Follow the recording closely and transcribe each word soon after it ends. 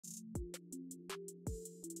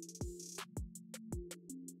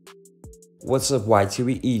What's up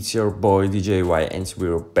YTV, it's your boy DJ Y and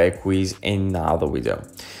we're back with another video.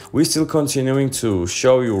 We're still continuing to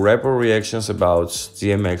show you rapper reactions about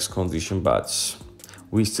DMX condition, but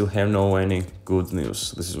we still have no any good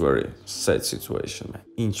news. This is a very sad situation, man.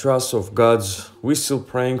 In trust of God, we're still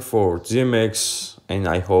praying for DMX and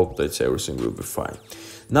I hope that everything will be fine.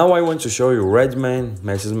 Now I want to show you Redman,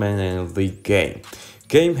 Method Man and the Game.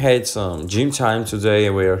 Game had some gym time today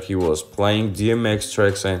where he was playing DMX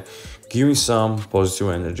tracks and giving some positive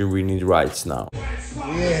energy we need right now.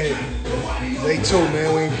 Yeah, day 2,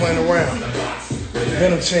 man. We ain't playing around.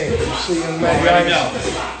 Venom team. You see him, man.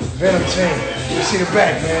 Venom team. You see the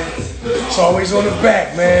back, man. It's always on the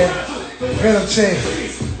back, man. Venom team.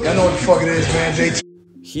 Y'all know what the fuck it is, man. Day 2.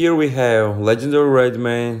 Here we have legendary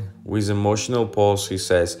Redman with emotional pause. He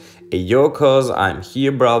says, "Hey yo, cuz I'm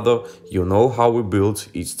here, brother. You know how we build.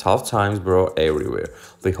 It's tough times, bro, everywhere.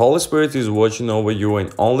 The Holy Spirit is watching over you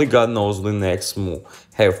and only God knows the next move.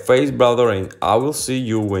 Have faith, brother, and I will see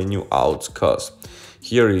you when you out, cuz."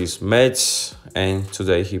 Here is Matt, and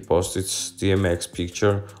today he posted DMX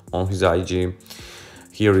picture on his IG.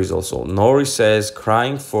 Here is also Nori says,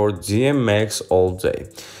 "Crying for DMX all day."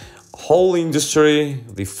 Whole industry,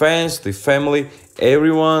 the fans, the family,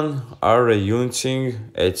 everyone are reuniting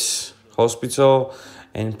at hospital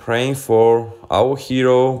and praying for our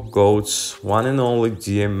hero, GOAT's one and only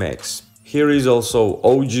DMX. Here is also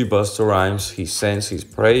OG Busta Rhymes. He sends his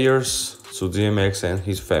prayers to DMX and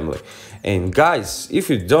his family. And guys, if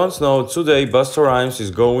you don't know, today Busta Rhymes is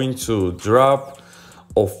going to drop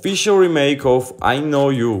official remake of I Know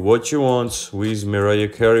You What You Want with Mariah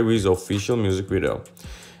Carey with official music video.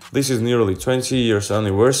 This is nearly 20 years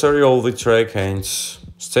anniversary of the track and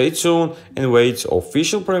stay tuned and wait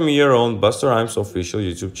official premiere on Busta Rhymes' official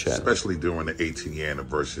YouTube channel. Especially during the 18th year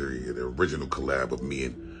anniversary of the original collab of me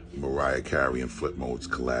and Mariah Carey and Flip Mode's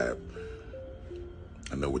collab.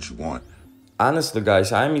 I Know What You Want. Honestly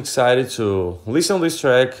guys, I'm excited to listen to this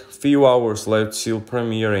track. Few hours left till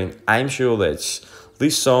premiere and I'm sure that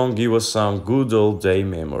this song gives us some good old day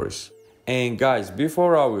memories. And guys,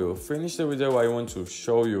 before I will finish the video, I want to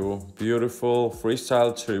show you beautiful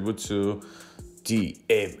freestyle tribute to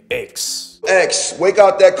DMX. X, wake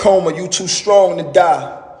out that coma, you too strong to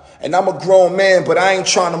die. And I'm a grown man, but I ain't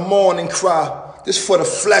trying to mourn and cry. This for the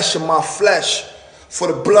flesh of my flesh, for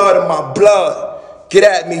the blood of my blood. Get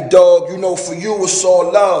at me, dog, you know for you it's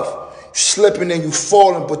all love. You slipping and you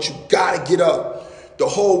falling, but you gotta get up. The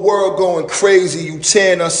whole world going crazy, you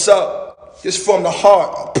tearing us up. Just from the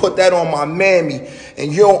heart, I put that on my mammy.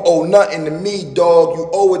 And you don't owe nothing to me, dog. You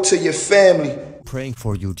owe it to your family. Praying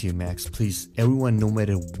for you, DMX. Please, everyone, no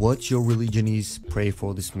matter what your religion is, pray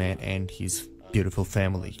for this man and his beautiful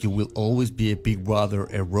family. You will always be a big brother,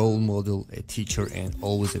 a role model, a teacher, and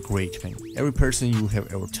always a great man. Every person you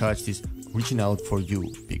have ever touched is reaching out for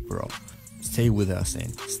you, big bro. Stay with us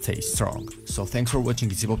and stay strong. So thanks for watching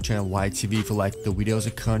the hip hop channel YTV. If you like the videos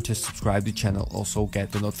and content, subscribe to the channel, also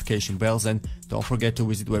get the notification bells, and don't forget to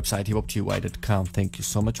visit the website hiphopty.com. Thank you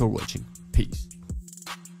so much for watching. Peace.